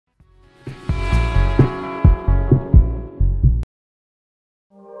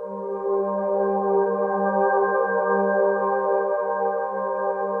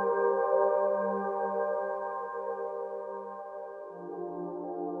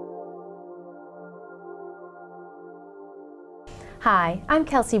Hi, I'm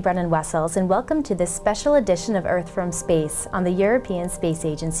Kelsey Brennan-Wessels, and welcome to this special edition of Earth from Space on the European Space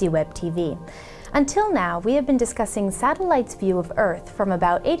Agency Web-TV. Until now, we have been discussing satellites' view of Earth from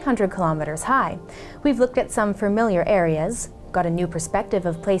about 800 kilometers high. We've looked at some familiar areas, got a new perspective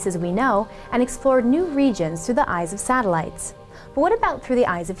of places we know, and explored new regions through the eyes of satellites. But what about through the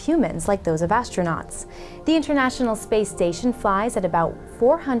eyes of humans, like those of astronauts? The International Space Station flies at about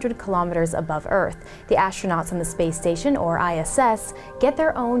 400 kilometers above Earth. The astronauts on the space station, or ISS, get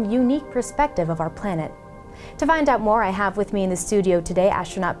their own unique perspective of our planet. To find out more, I have with me in the studio today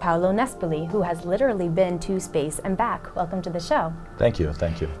astronaut Paolo Nespoli, who has literally been to space and back. Welcome to the show. Thank you,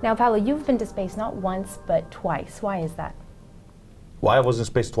 thank you. Now, Paolo, you've been to space not once, but twice. Why is that? Why I was in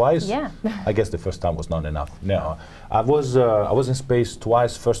space twice? Yeah. I guess the first time was not enough. No, I was in space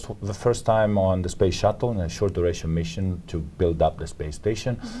twice. The first time on the space shuttle in a short duration mission to build up the space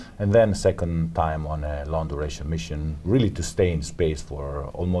station, and then second time on a long duration mission, really to stay in space for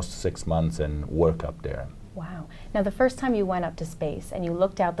almost 6 months and work up there. Wow. Now, the first time you went up to space and you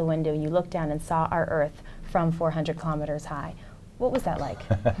looked out the window, you looked down and saw our Earth from 400 kilometers high. What was that like?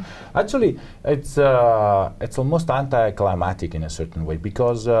 Actually, it's almost anticlimactic in a certain way,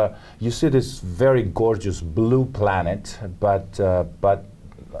 because you see this very gorgeous blue planet, but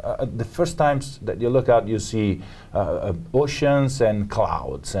the first times that you look out, you see oceans and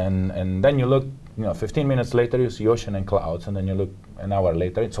clouds, and then you look, 15 minutes later you see ocean and clouds, and then you look an hour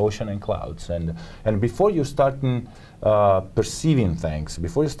later it's ocean and clouds, and before you start perceiving things,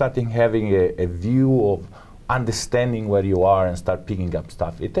 before you starting having a view of understanding where you are and start picking up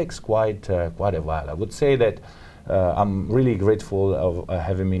stuff, it takes quite a while. I would say that I'm really grateful of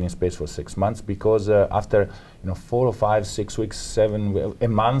having been in space for 6 months, because after 4 or 5, 6 weeks, a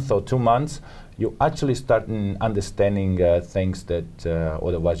month or 2 months, you actually start understanding things that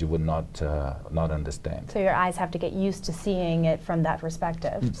otherwise you would not understand. So your eyes have to get used to seeing it from that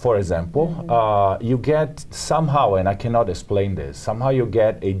perspective. For example, you get somehow, and I cannot explain this, somehow you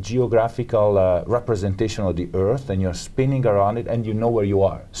get a geographical representation of the Earth, and you're spinning around it and you know where you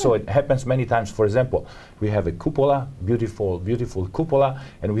are. So it happens many times. For example, we have a cupola, beautiful cupola,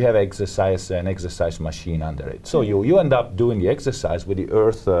 and we have an exercise machine under it. So you end up doing the exercise with the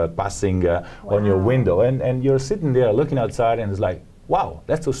Earth passing on your window, and you're sitting there looking outside, and it's like, wow,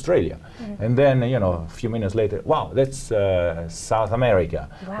 that's Australia. And then, a few minutes later, wow, that's South America,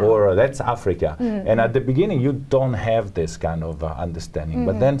 or that's Africa. And at the beginning, you don't have this kind of understanding,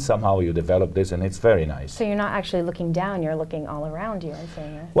 but then somehow you develop this, and it's very nice. So you're not actually looking down, you're looking all around you and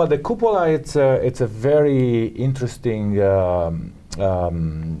seeing it. Well, the cupola, it's a very interesting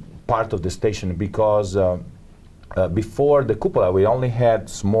part of the station, because before the cupola, we only had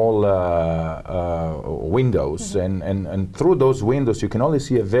small windows, and through those windows you can only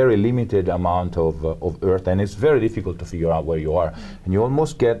see a very limited amount of Earth, and it's very difficult to figure out where you are, and you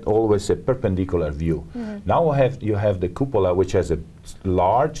almost get always a perpendicular view. Now you have the cupola, which has a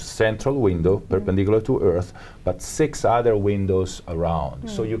large central window perpendicular to Earth, but 6 other windows around.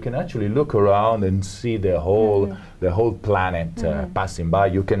 So you can actually look around and see the whole planet passing by.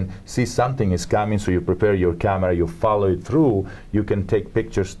 You can see something is coming, so you prepare your camera, you follow it through. You can take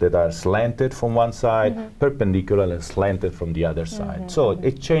pictures that are slanted from one side, perpendicular, and slanted from the other side. So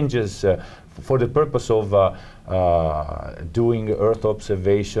it changes for the purpose of doing Earth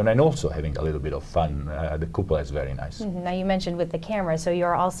observation and also having a little bit of fun. The cupola is very nice. Now, you mentioned with the camera, so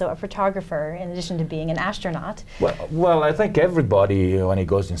you're also a photographer in addition to being an astronaut. Well, I think everybody, when he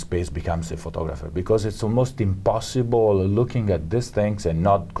goes in space, becomes a photographer, because it's almost impossible looking at these things and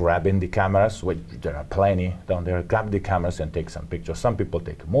not grabbing the cameras. There are plenty down there. Grab the cameras and take some pictures. Some people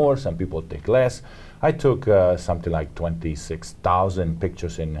take more, some people take less. I took something like 26,000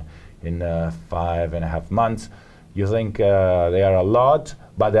 pictures in 5.5 months. You think they are a lot,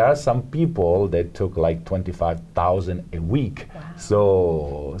 but there are some people that took like 25,000 a week. Wow.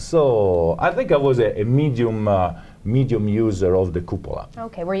 So I think I was a medium user of the cupola.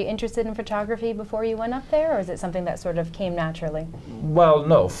 Okay, were you interested in photography before you went up there, or is it something that sort of came naturally? Well,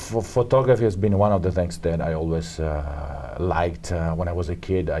 no, photography has been one of the things that I always liked. When I was a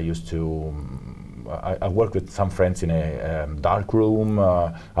kid, I used to I worked with some friends in a dark room.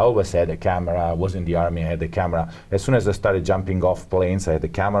 I always had a camera. I was in the army, I had a camera. As soon as I started jumping off planes, I had a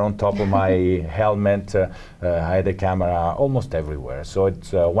camera on top of my helmet. I had a camera almost everywhere. So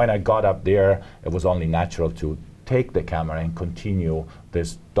it's, when I got up there, it was only natural to take the camera and continue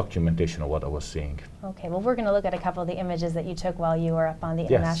this documentation of what I was seeing. Okay, well, we're going to look at a couple of the images that you took while you were up on the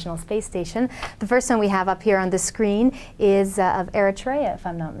International Space Station. The first one we have up here on the screen is of Eritrea, if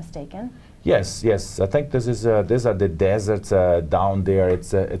I'm not mistaken. Yes, yes. I think this is these are the deserts down there.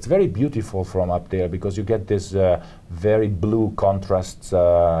 It's very beautiful from up there because you get this very blue contrasts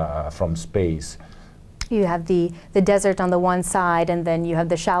from space. You have the desert on the one side, and then you have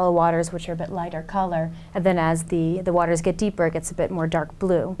the shallow waters, which are a bit lighter color. And then as the waters get deeper, it gets a bit more dark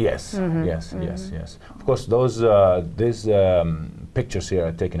blue. Yes, yes, yes, yes. Of course, those these pictures here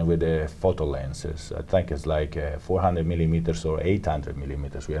are taken with the photo lenses. I think it's like 400 millimeters or 800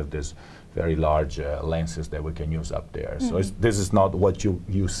 millimeters. We have this very large lenses that we can use up there. So this is not what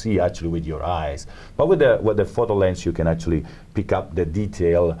you see actually with your eyes, but with the photo lens you can actually pick up the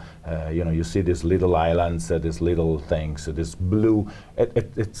detail. You know, you see these little islands, these little things, this blue.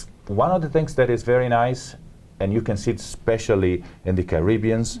 It's one of the things that is very nice, and you can see it especially in the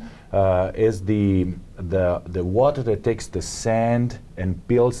Caribbean, is the water that takes the sand and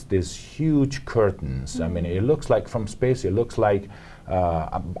builds these huge curtains. I mean, it looks like from space, it looks like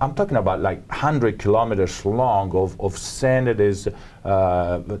I'm talking about like 100 kilometers long of sand that is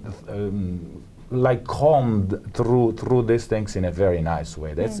like combed through these things in a very nice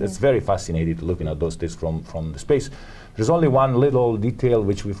way. It's very fascinating looking at those things from the space. There's only one little detail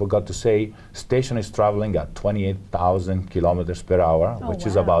which we forgot to say. Station is traveling at 28,000 kilometers per hour, which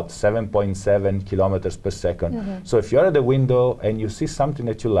is about 7.7 kilometers per second. So if you're at the window and you see something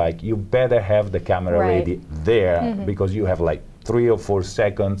that you like, you better have the camera ready there because you have like 3 or 4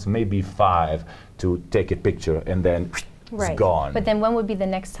 seconds, maybe 5, to take a picture, and then it's gone. But then when would be the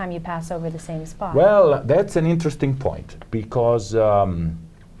next time you pass over the same spot? Well, that's an interesting point because the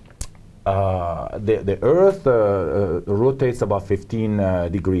Earth rotates about 15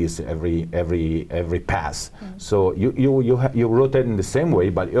 degrees every pass. So you rotate in the same way,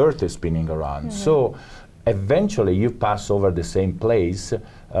 but Earth is spinning around. So eventually you pass over the same place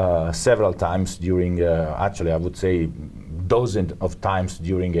several times during, actually I would say dozens of times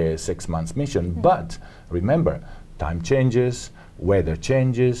during a 6 months mission. But remember, time changes, weather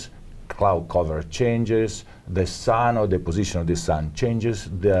changes, cloud cover changes, the sun or the position of the sun changes,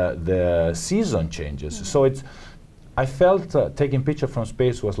 the season changes. So I felt taking picture from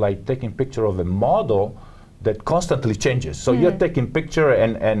space was like taking picture of a model that constantly changes. So you're taking picture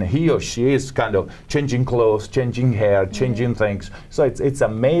and he or she is kind of changing clothes, changing hair, changing things. So it's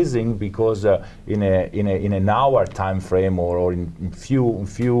amazing because in an hour time frame or in few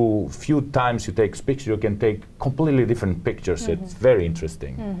times you take picture, you can take completely different pictures. It's very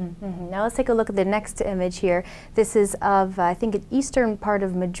interesting. Now let's take a look at the next image here. This is of, I think, an eastern part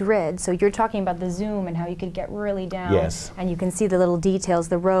of Madrid. So you're talking about the zoom and how you could get really down. Yes. And you can see the little details,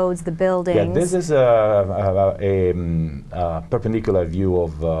 the roads, the buildings. Yeah, this is a perpendicular view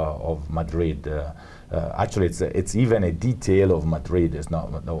of Madrid. Actually, it's even a detail of Madrid. It's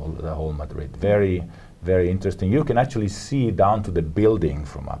not the whole Madrid. Very, very interesting. You can actually see down to the building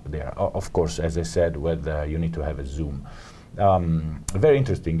from up there. Of course, as I said, you need to have a zoom. Very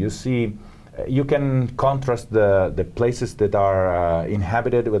interesting. You see, you can contrast the places that are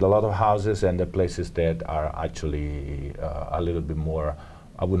inhabited with a lot of houses and the places that are actually a little bit more,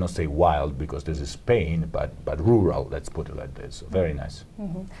 I would not say wild because this is Spain, but rural, let's put it like this. Very nice.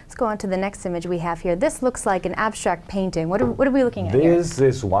 Let's go on to the next image we have here. This looks like an abstract painting. What are we looking at here? This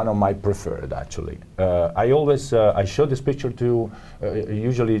is one of my preferred, actually. I always, I show this picture to,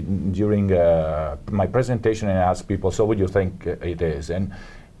 usually during my presentation, and I ask people, so what do you think it is?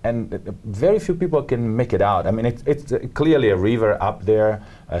 And very few people can make it out. I mean, it's clearly a river up there,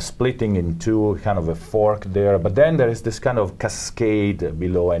 splitting in two, kind of a fork there, but then there is this kind of cascade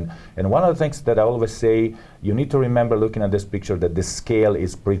below. And one of the things that I always say, you need to remember looking at this picture that the scale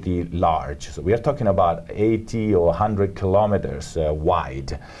is pretty large. So we are talking about 80 or 100 kilometers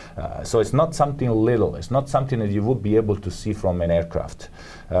wide. So it's not something little. It's not something that you would be able to see from an aircraft.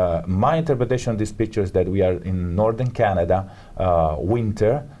 My interpretation of this picture is that we are in northern Canada,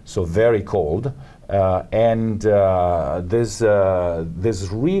 winter, so very cold, and this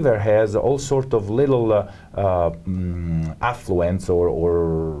river has all sorts of little affluents or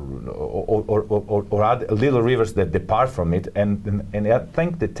other little rivers that depart from it, and I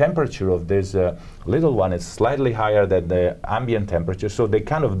think the temperature of this little one is slightly higher than the ambient temperature, so they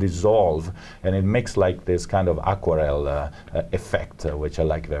kind of dissolve, and it makes like this kind of aquarelle effect, which I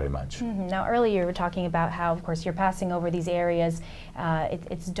like very much. Now earlier you were talking about how, of course, you're passing over these areas.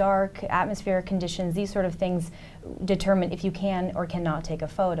 It's dark, atmospheric conditions, these sort of things determine if you can or cannot take a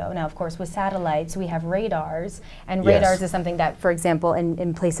photo. Now, of course, with satellites, we have radars, and radars is something that, for example,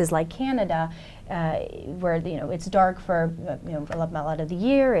 in places like Canada, where it's dark for a lot of the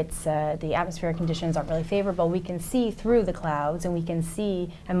year. It's the atmospheric conditions aren't really favorable. We can see through the clouds, and we can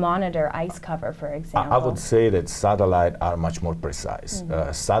see and monitor ice cover, for example. I would say that satellites are much more precise.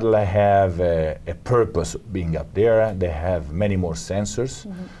 Satellites have a purpose being up there. They have many more sensors,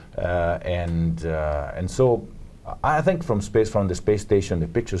 and so I think from the space station, the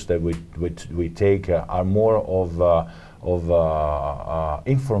pictures that we take are more of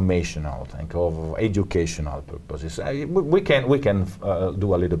informational, I think, of educational purposes. We can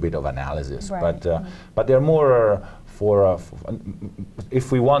do a little bit of analysis, right. But they're more for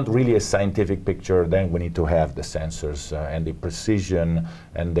if we want really a scientific picture, then we need to have the sensors and the precision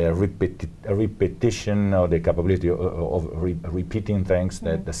and the repetition or the capability of repeating things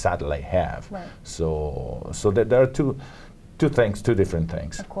that the satellite have. Right. So that there are two different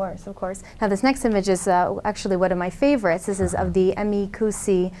things. Of course, of course. Now this next image is actually one of my favorites. This is of the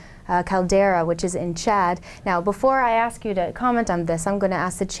Emi-Koussi caldera, which is in Chad. Now, before I ask you to comment on this, I'm going to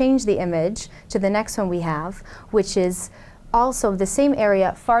ask to change the image to the next one we have, which is also the same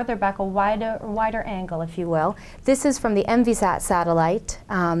area, farther back, a wider angle, if you will. This is from the ENVISAT satellite.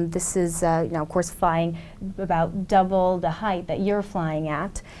 This is, of course, flying about double the height that you're flying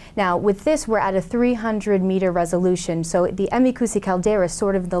at. Now, with this, we're at a 300-meter resolution. So the Emi-Koussi caldera is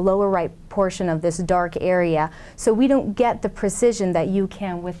sort of the lower right portion of this dark area. So we don't get the precision that you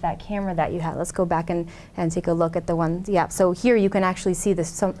can with that camera that you have. Let's go back and take a look at the one. Yeah, so here you can actually see the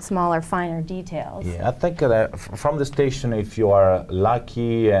smaller, finer details. Yeah, I think that from the station, if you are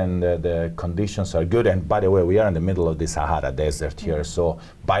lucky and the conditions are good, and by the way, we are in the middle of the Sahara Desert here, so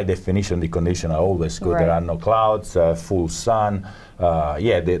by definition, the conditions are always good. Right. There are no clouds, full sun.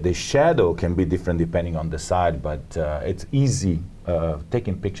 Yeah, the shadow can be different depending on the side, but it's easy.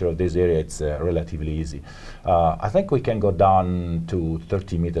 Taking picture of this area, it's relatively easy. I think we can go down to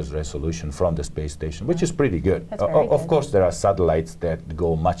 30 meters resolution from the space station, which is pretty good. Of course, there are satellites that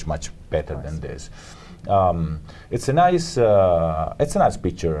go much better than this. It's a nice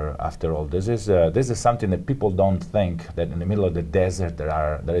picture after all. This is something that people don't think, that in the middle of the desert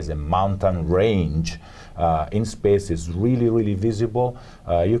there is a mountain range. In space is really visible.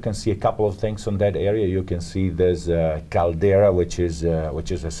 You can see a couple of things on that area. You can see there's a caldera, which is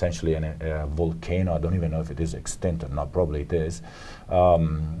essentially a volcano. I don't even know if it is extinct or not. Probably it is.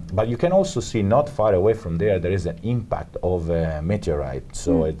 But you can also see not far away from there is an impact of a meteorite.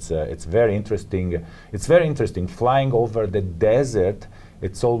 So it's very interesting. It's very interesting flying over the desert.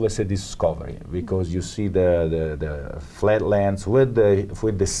 It's always a discovery because you see the flatlands with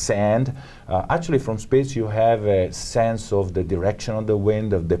the sand. Actually, from space, you have a sense of the direction of the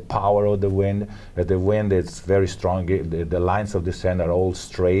wind, of the power of the wind. The wind is very strong. The lines of the sand are all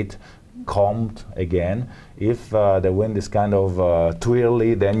straight, combed again. If the wind is kind of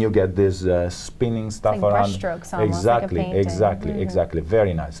twirly, then you get this spinning stuff like around. Brushstrokes almost, like a painting. Exactly.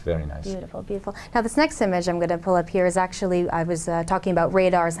 Very nice, very nice. Beautiful. Now this next image I'm going to pull up here is actually, I was talking about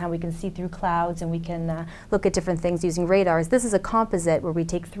radars, how we can see through clouds and we can look at different things using radars. This is a composite where we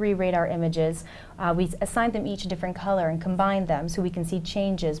take 3 radar images. We assign them each a different color and combine them so we can see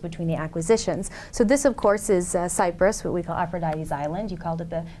changes between the acquisitions. So this, of course, is Cyprus, what we call Aphrodite's Island. You called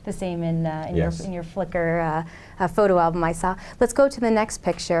it the same in your Flickr photo album I saw. Let's go to the next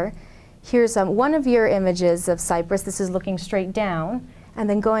picture. Here's one of your images of Cyprus. This is looking straight down. And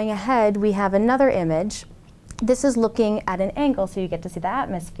then going ahead, we have another image. This is looking at an angle, so you get to see the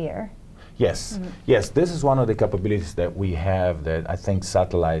atmosphere. Yes, yes, this is one of the capabilities that we have that I think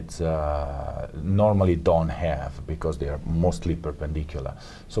satellites normally don't have because they are mostly perpendicular.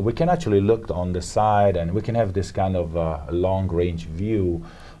 So we can actually look on the side and we can have this kind of long-range view.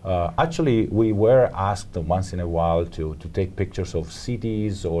 Actually, we were asked once in a while to take pictures of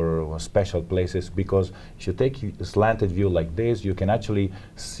cities or special places because if you take a slanted view like this, you can actually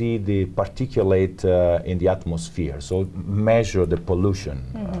see the particulate in the atmosphere, so measure the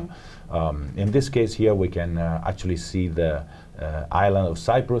pollution. In this case here, we can actually see the island of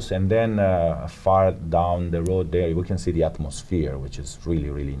Cyprus, and then far down the road there, we can see the atmosphere, which is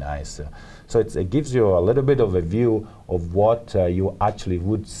really nice. So it gives you a little bit of a view of what you actually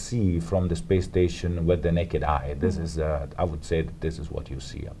would see from the space station with the naked eye. This is, I would say that this is what you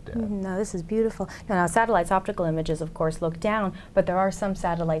see up there. No, this is beautiful. Now, satellites' optical images, of course, look down, but there are some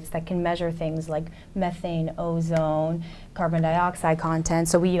satellites that can measure things like methane, ozone, carbon dioxide content.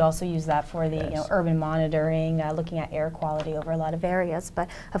 So we also use that for the urban monitoring, looking at air quality over a lot of areas. But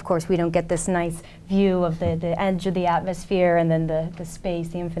of course, we don't get this nice view of the edge of the atmosphere and then the space,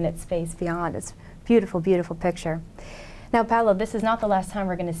 the infinite space beyond. It's beautiful picture. Now, Paolo, this is not the last time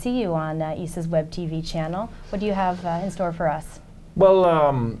we're going to see you on ESA's Web TV channel. What do you have in store for us? Well,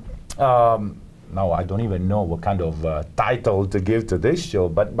 now I don't even know what kind of title to give to this show,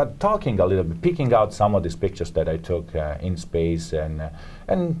 but talking a little bit, picking out some of these pictures that I took in space and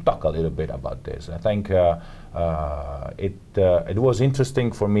talk a little bit about this. I think it was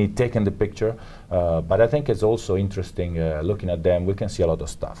interesting for me taking the picture, but I think it's also interesting looking at them. We can see a lot of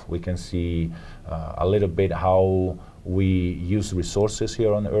stuff. We can see a little bit how we use resources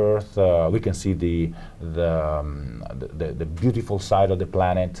here on Earth. We can see the beautiful side of the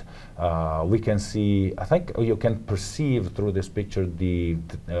planet. We can see, I think you can perceive through this picture the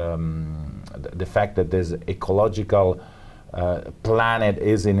fact that there's ecological planet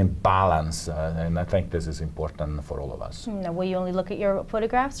is in imbalance, and I think this is important for all of us. Now, will you only look at your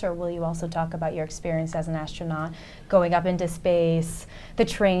photographs, or will you also talk about your experience as an astronaut, going up into space, the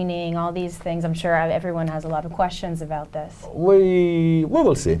training, all these things? I'm sure everyone has a lot of questions about this. We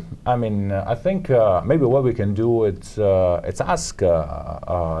will see. I mean, I think maybe what we can do is ask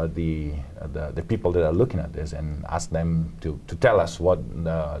the people that are looking at this and ask them to tell us what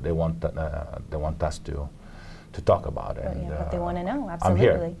they want us to talk about it. Yeah, what they want to know,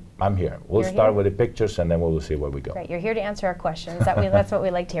 absolutely. I'm here. We'll start with the pictures and then we'll see where we go. Great, you're here to answer our questions. That's what we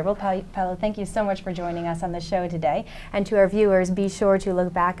like to hear. Well, Paolo, thank you so much for joining us on the show today. And to our viewers, be sure to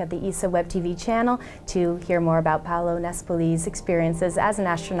look back at the ESA Web-TV channel to hear more about Paolo Nespoli's experiences as an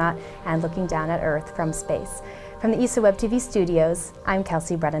astronaut and looking down at Earth from space. From the ESA Web-TV studios, I'm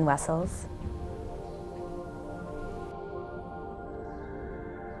Kelsey Brennan-Wessels.